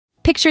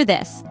Picture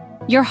this: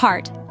 your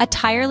heart, a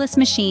tireless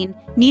machine,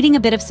 needing a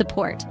bit of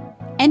support.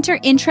 Enter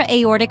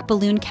Intra-Aortic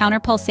Balloon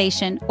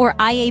Counterpulsation, or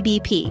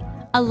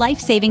IABP, a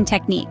life-saving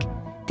technique.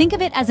 Think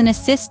of it as an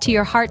assist to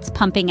your heart's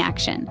pumping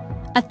action.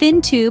 A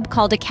thin tube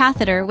called a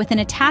catheter with an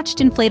attached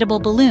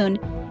inflatable balloon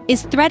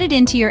is threaded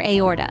into your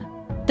aorta.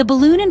 The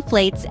balloon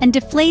inflates and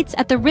deflates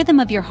at the rhythm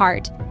of your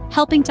heart,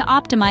 helping to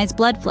optimize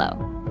blood flow.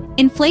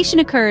 Inflation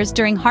occurs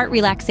during heart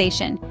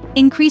relaxation,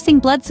 increasing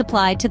blood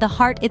supply to the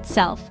heart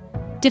itself.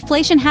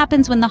 Deflation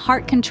happens when the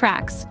heart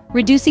contracts,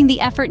 reducing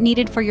the effort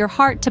needed for your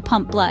heart to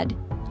pump blood.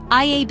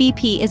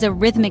 IABP is a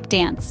rhythmic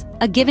dance,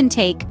 a give and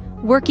take,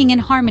 working in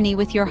harmony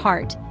with your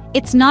heart.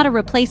 It's not a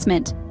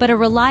replacement, but a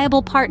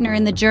reliable partner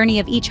in the journey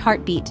of each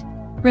heartbeat.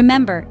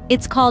 Remember,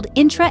 it's called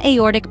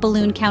Intra-Aortic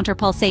Balloon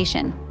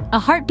Counterpulsation, a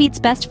heartbeat's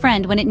best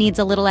friend when it needs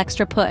a little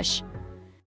extra push.